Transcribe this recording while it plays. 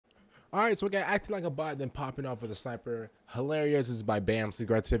All right, so we got acting like a bot, then popping off with a sniper. Hilarious. This is by Bam.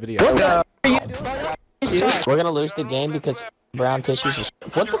 Congrats to the video. We're gonna lose the game because brown tissues is.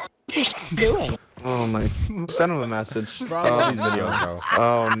 What the f is he doing? Oh my! Send him a message. Bro, I love these videos, bro.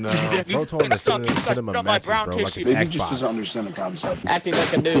 Oh no! Bro told him to send him a message, bro, like it's Maybe he just doesn't Xbox. understand the concept. Acting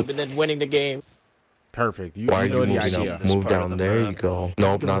like a noob and then winning the game. Perfect. You Why know you the move idea. down? Move down. There you go.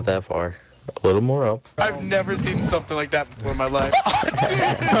 Nope, not that far. A little more up. I've never seen something like that before in my life.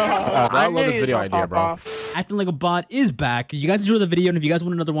 I love this video idea, bro. Acting Like a Bot is back. If you guys enjoyed the video and if you guys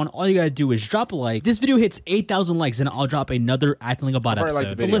want another one, all you gotta do is drop a like. This video hits 8,000 likes and I'll drop another Acting Like a Bot episode.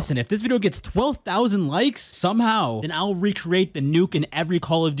 Like, but listen, if this video gets 12,000 likes somehow, then I'll recreate the nuke in every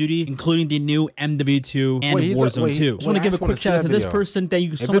Call of Duty, including the new MW2 and Warzone 2. Just want to give a quick shout out to this person.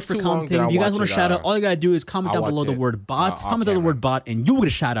 Thank you so much for commenting. If you guys want to shout out, all you gotta do is comment down below the word bot. Comment down the word bot and you will get a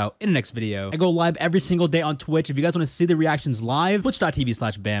shout out in the next video. I go live every single day on Twitch. If you guys want to see the reactions live,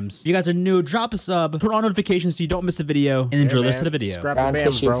 twitch.tv/bams. If you guys are new, drop a sub, turn on notifications so you don't miss a video, and enjoy the rest of the video. Brown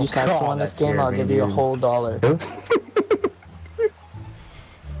tissue, if you start to win this game, I'll give you a whole $1.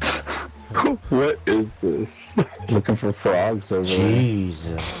 What is this? Looking for frogs over there.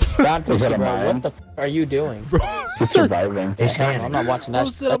 Jesus. Brown tissue, bro, what the f are you doing? He's surviving. I'm not watching that.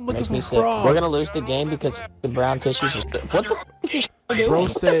 That makes me sick. We're gonna lose the game because the brown tissues is. What the f is he doing? Bro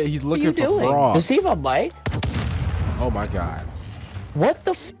said he's looking for frogs. Does he have a mic? Oh my god. What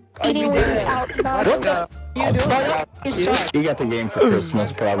the f are you doing? What the f are you doing? He got the game for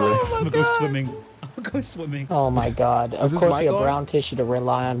Christmas, probably. I'm gonna go swimming. I'm gonna go swimming. Oh my god. Of course you have brown tissue to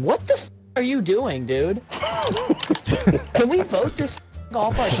rely on. What the f are you doing, dude? Can we vote this f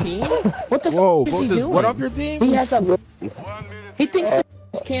off our team? What the f is he doing? What off your team? He has a. He thinks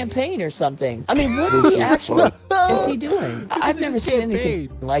it's campaign or something. I mean, what the actual is he doing? I've never seen anything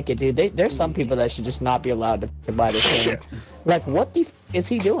like it, dude. There's some people that should just not be allowed to buy this game. Like, what the f is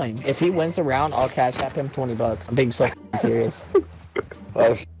he doing? If he wins the round, I'll cash app him $20. I'm being so serious.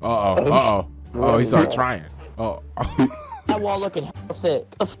 Oh, he started trying. Oh. That wall looking thick.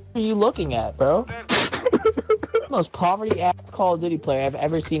 What the f are you looking at, bro? Most poverty-ass Call of Duty player I've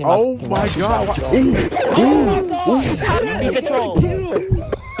ever seen in my Oh my god. Oh my god! He's a troll.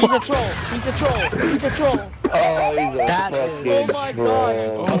 He's a troll. He's a troll. He's a troll. Oh, he's a Oh my god.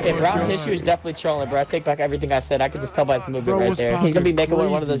 Okay, brown tissue is definitely trolling, bro. I take back everything I said. I could just tell by his movement right there. He's gonna be making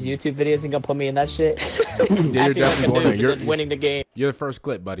one of those YouTube videos and gonna put me in that shit. Yeah, you're definitely going there. You're winning the game. You're the first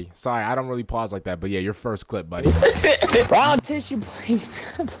clip, buddy. Sorry, I don't really pause like that, but yeah, your first clip, buddy. Brown tissue, please,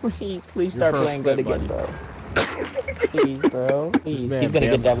 please start playing good again, bro. Please, bro. Please. He's gonna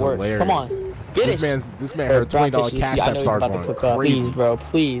get that work. Come on. Get it. This man heard $20 cash app start going crazy. Please, bro,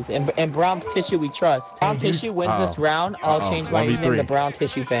 please. And brown tissue we trust. Brown tissue wins this round. I'll change my username to brown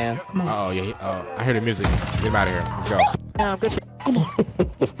tissue fan. Oh yeah. I hear the music. Get him out of here. Let's go. Yeah, I'm good.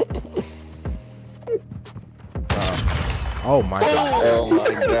 Oh my god. Oh my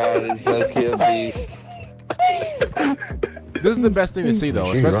god, it's so cute. This is the best thing to see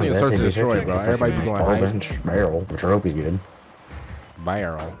though, especially in Search and Destroy, bro. Everybody be going high. Barrel, which I hope is good.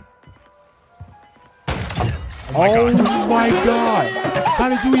 Barrel. Oh my god! How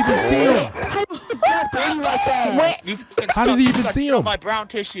did you even see him? How did he even see him? My brown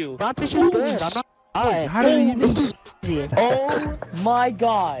tissue. Brown tissue is good. I'm not. How did he even? Oh my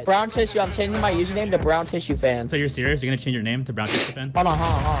god. Brown tissue. I'm changing my username to brown tissue fan. So you're serious? You're gonna change your name to Brown Tissue Fan? Hold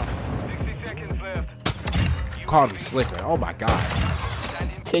on. Called him slipping. Oh my god.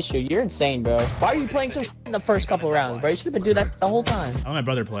 Tissue, you're insane, bro. Why are you playing so in the first couple rounds, bro? You should have been doing that the whole time. I'll let my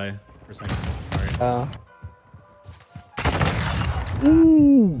brother play for a second. Sorry.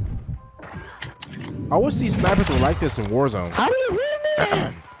 Ooh. I wish these snipers were like this in Warzone. How do you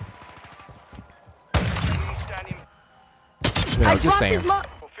win You know, just saying.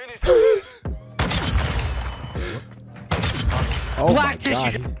 Oh my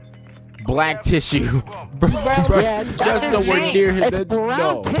god. Black tissue. Bro, that's nowhere near his head.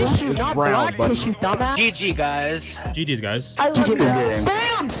 No, Tissue, it's not brown, black buddy. tissue, dumbass. GG, guys. GG's, guys. I love you guys.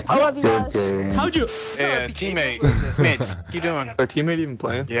 Bams! I love you guys. How'd you? Hey, teammate. Man, what you doing? Our teammate even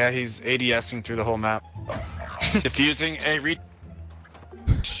playing? Yeah, he's ADSing through the whole map. Diffusing. Hey, read.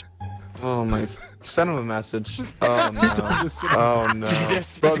 Oh my! Send him a message. Oh no! Oh no!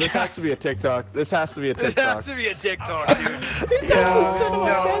 Bro, this has to be a TikTok. This has to be a TikTok. This has to be a TikTok, dude.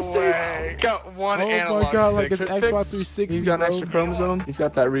 No way. Got one analog my god, like stick. it's Xbox 360. He's got an extra chromosome. He's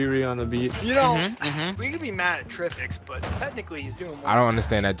got that Riri on the beat. You know, we could be mad at Trifix, but technically he's doing I don't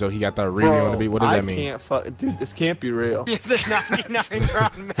understand that, Joe. He got that Riri on the beat. What does that mean? I can't fuck, dude. This can't be real. It's a 99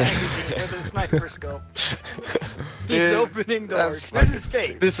 round magazine with a sniper scope. He's opening doors. This is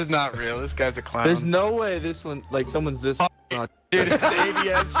fake. This is not real. This guy's a clown. There's no way this one, like, someone's this Dude, it's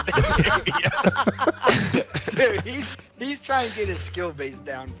ABS. Dude, he's trying to get his skill base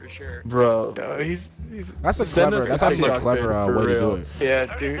down for sure. Bro. No, he's That's actually a clever way to do it.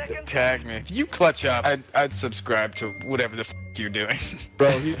 yeah, dude. Tag me. If you clutch up, I'd subscribe to whatever the you're doing.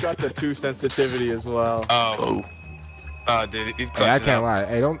 Bro, he's got the 2 sensitivity as well. Oh, dude, he's Hey, I can't lie.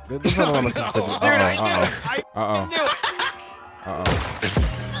 Hey, don't on my sensitivity. Uh-oh.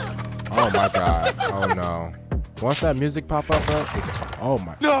 Oh my god. Oh no. Once that music pop up, bro. Oh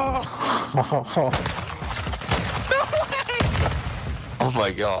my. No. Oh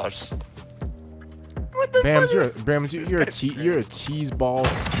my gosh. Bams, you're a cheese ball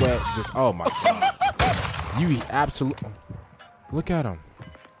sweat. Just oh my god. You eat absolute. Look at him.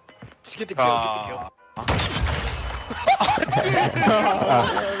 Just get the kill. Get the kill.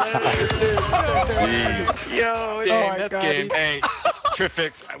 Jeez. Yo, that's God, game. Hey,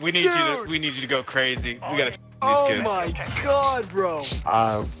 Trifix, we need you to go crazy. We gotta these kids. Oh my god, bro.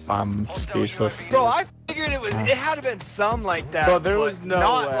 I'm speechless. Bro, I figured it had to been some like that. Bro, there was but no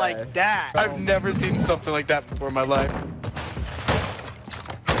not way. like that. I've never seen something like that before in my life.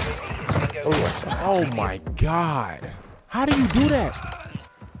 Oh my god. How do you do that?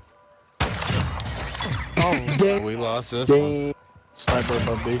 Oh, we lost this one. Sniper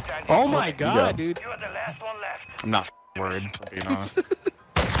from B. Oh my god, dude. I'm not worried, to be honest.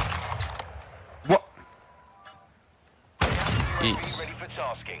 What?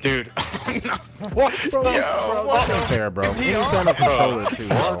 Dude. What? Bro, this ain't fair, bro. He's got a controller too,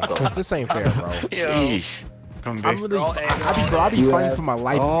 bro. This ain't fair, bro. Sheesh. I be fighting for my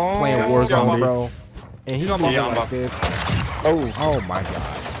life playing Warzone, bro. And he gonna be like this. Oh my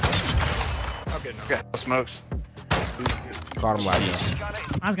god. Okay, smokes. Caught him like this.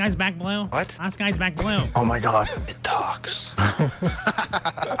 Last guy's back blue. What? Last guy's back blue. Oh my god. It talks.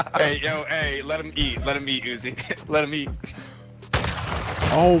 Hey, yo, hey, let him eat, Uzi. Let him eat.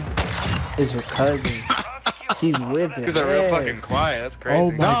 Oh, it's her cousin. She's with him. Because they're real fucking quiet. That's crazy. Oh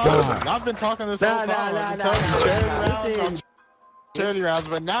my god. I've been talking this whole time. Charity rounds,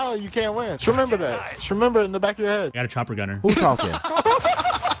 but now you can't win. Just remember that. Just remember it in the back of your head. Got a chopper gunner. Who's talking?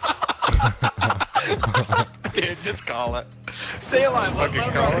 Dude, just call it. Stay alive, let Fucking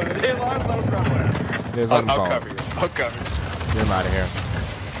him call run. it. Stay alive, let him run. I'll cover you. I'll cover you. Get him out of here.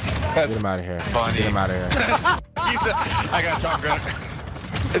 Get him out of here. Funny. Get him out of here. I got a chopper gunner.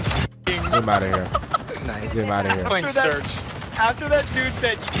 It's Get him out of here. nice. Get him out of here. Playing search. After that dude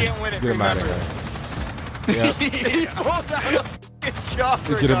said you can't win it, Get him out of here. Yep. he pulled out a fucking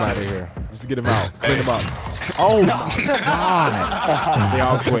chopper Get him gun. out of here. Just get him out. Clean him up. Oh my god. They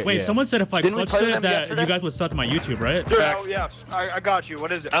all quit. Wait, yeah. someone said if I clutched it that you guys would sub to my YouTube, right? Dude, oh yeah, I got you.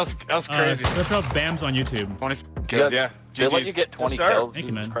 What is it? That was crazy. Search up BAMs on YouTube. 20 kills, yeah. They let you get 20 kills. Thank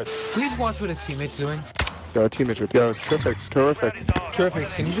you, man. Please watch what his teammate's doing. Yo, teammates, yo, terrific. Terrific.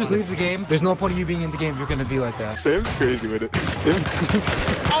 Can you just leave the game? There's no point in you being in the game if you're gonna be like that. Sam's crazy with it.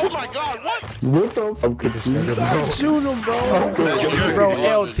 Oh my god, what? What the fuck? Shoot him, bro. Bro,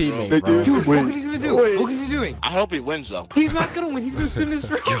 L teammate, bro. Dude, look what he's gonna do. Look what he's doing. I hope he wins though. He's not gonna win. He's gonna sit in his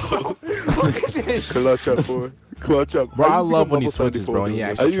room. Look at this. Clutch up, boy. Clutch up. Bro, I love when he switches, bro, and he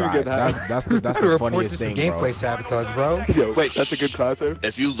actually tries. That's the funniest thing, bro. Gameplay sabotage, bro. Yo, Wait, that's a good class, sir.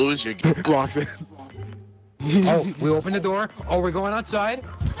 If you lose your game, Lost it. Oh, we open the door. Oh, we're going outside.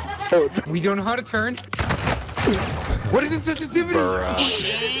 We don't know how to turn. What is this sensitivity? Damn,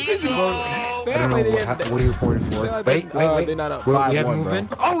 What are you reporting for? Wait. They're not up We 5-1, have bro.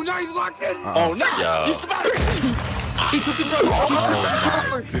 movement. Oh, no, he's locked in. oh no, he's about He took the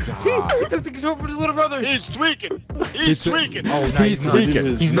brother. He took the control from his little brother. He's tweaking. He's tweaking. Oh, no, He's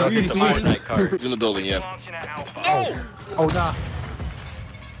tweaking. He's not. He's night card. He's in the building, yeah. Oh, nah.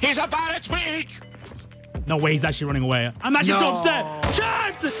 He's about to tweak. No way, he's actually running away. I'm actually so upset.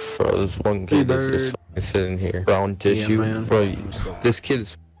 Shut! Bro, this one kid is just sitting here. Brown tissue. man. Bro, this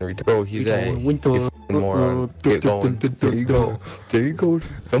kid's bro, he's a moron. Get going. There you go. There you go.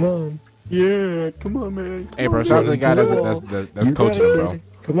 Come on. Yeah, come on, man. Hey, bro, shout out to the guy that's coaching him, bro.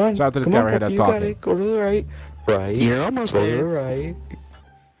 Come on. Shout out to this guy right here that's talking. Go to the right. Right. You're almost Go to there. the right.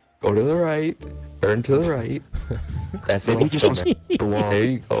 Go to the right. Turn to the right. That's it. The wall. There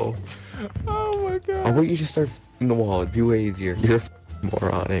you go. Oh my god. I want you to start f***ing the wall. It'd be way easier. You're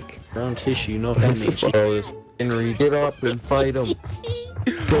moronic. Brown tissue, you know what that means. Bro, this Henry, get up and fight him.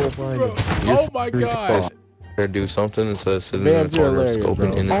 Go find him. Oh my gosh. Or do something instead of sitting in Bams, the you're corner hilarious, scoping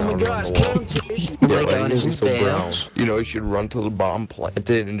bro. in and out around the wall. Yeah, my like, God, he's this so is brown. You know, you should run till the bomb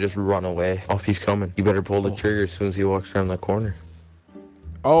planted and just run away. Oh, he's coming. You better pull the trigger as soon as he walks around that corner.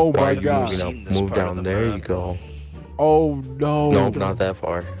 Oh my Why you gosh. moving up? Move down. There you go. Oh no. Nope, not that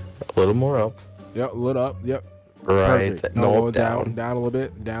far. A little more up. Yep, lit up. Yep. Right. Perfect. No, down a little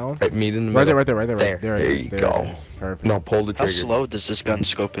bit. Down. Right, meet in the middle. Right there. There There you go. it is. Perfect. No, pull the How trigger. slow does this gun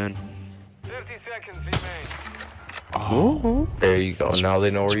scope in? 50 seconds remain. Oh. There you go. Now they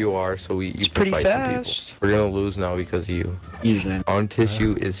know where you are, so you can pretty fight some people. fast. We're gonna lose now because of you. Usually. On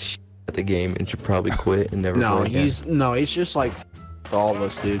tissue is at the game and should probably quit and never play again. he's just like for all of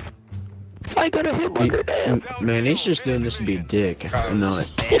us, dude. I gotta hit my grenade. Man, he's just doing this to be a dick. I know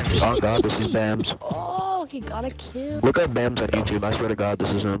it. Oh god, this is Bams. Oh, he got a kill. Look up Bams on YouTube. I swear to God,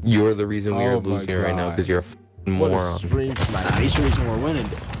 this is him. You're the reason we are Oh my losing right now God. because you're a f***ing What a moron. stream sniper. He's the reason we're winning.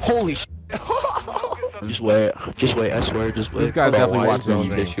 Holy sh! Just wait, I swear, just wait. This guy's definitely Why is watching brown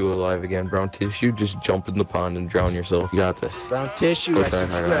stream. tissue alive again? Brown tissue, just jump in the pond and drown yourself. You got this. Brown tissue, Go I try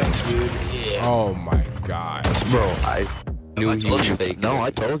subscribe, dude. Yeah. Oh my God. Bro, I knew I he told was you. fake. No, I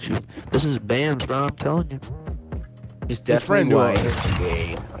told you. This is Bams, bro. I'm telling you. He's His friend definitely knew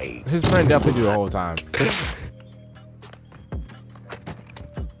white. it. His friend definitely knew the whole time.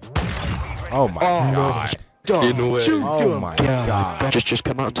 Oh my God. In the way. Oh my God. Just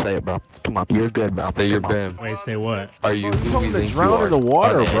come out and say it, bro. Come on, you're good, bro. Say you're Come on. Bam. Wait, say what? Are you You who told we him to think you drown are? in the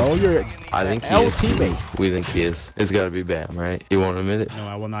water, Okay. bro. You're I think he L is. teammate. We think he is. It's gotta be Bam, right? You won't admit it? No,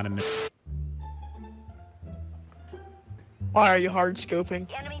 I will not admit. Why are you hard scoping?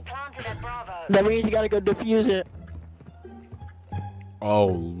 That means you gotta go defuse it. Oh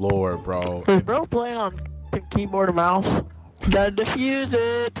Lord, bro. Is bro playing on keyboard and mouse? Gotta defuse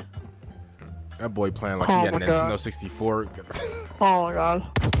it. That boy playing like Oh he had a my God. Nintendo 64. Oh my god.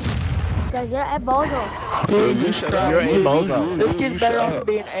 Guys, you're a bozo. You're a bozo. This kid's better off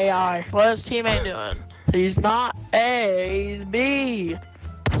being AI. What is his teammate doing? He's not A, he's B.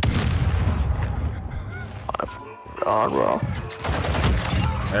 God, bro.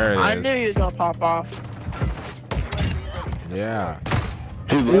 There it is. I knew he was gonna pop off. Yeah.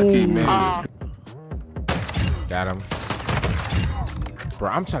 He lucky, man. Got him. Bro,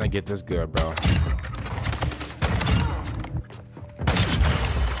 I'm trying to get this good, bro.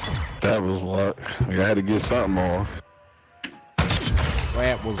 That was luck. I had to get something off.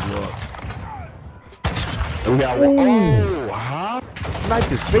 That was luck. We got one. Oh, huh? Sniped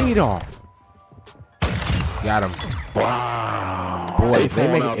his fade off. Got him. Wow. Boy, They if they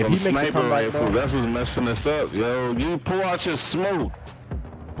pulling make out it, if them he makes a sniper comeback, rifles, bro, that's what's messing us up, yo. You pull out your smoke.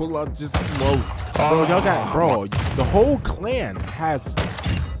 pull up just smoke. Bro, y'all got, bro, the whole clan has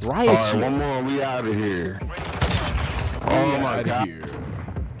riot All right, shields. one more, we out of here. We Oh my outta God. here.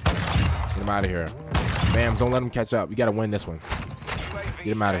 Get him out of here. Bams, don't let him catch up. We gotta win this one. Get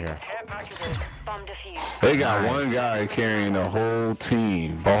him out of here. They got Nice. one guy carrying the whole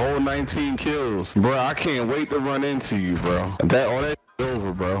team. A whole 19 kills. Bro, I can't wait to run into you, bro. All that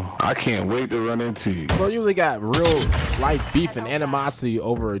over, bro. I can't wait to run into you. Bro, you really got real life beef and animosity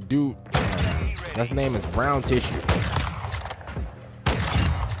over a dude. His name is Brown Tissue.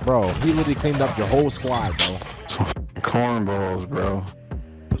 Bro, he literally cleaned up your whole squad, bro. Cornballs, bro.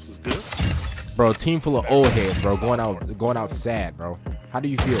 This is good. Bro, team full of old heads, bro. Going out sad, bro. How do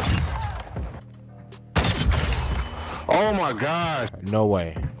you feel? Oh my gosh. No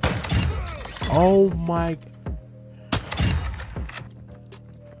way. Oh my.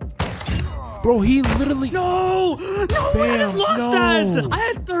 Bro, he literally. No! No, I just lost that! I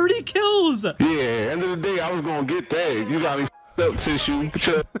had 30 kills! Yeah, end of the day, I was gonna get that. You got me f***ed up, Tissue. Get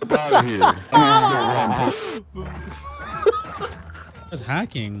your out of here. That's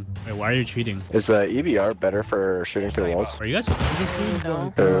hacking. Wait, why are you cheating? Is the EBR better for shooting through walls? Are you guys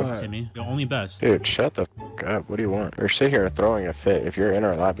No. Timmy? The only best. Dude, shut the f up. What do you want? Or sit here throwing a fit. If you're in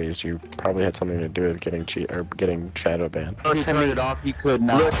our lobbies, you probably had something to do with getting getting shadow banned. He turned it off. He could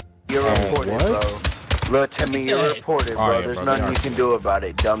not. You're reported, bro. Look, Timmy, you're reported, bro. yeah, There's bro, nothing you can do about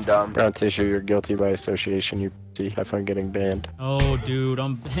it, dumb. Brown Tissue, you're guilty by association. You have fun getting banned. Oh, dude,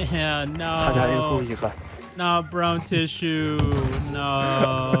 I'm. Yeah, no. No, Brown Tissue.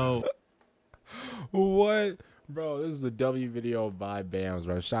 No. What? Bro, this is the W video by Bams,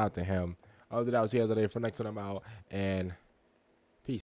 bro. Shout out to him. Other than that, I'll see you guys later for next one. I'm out. And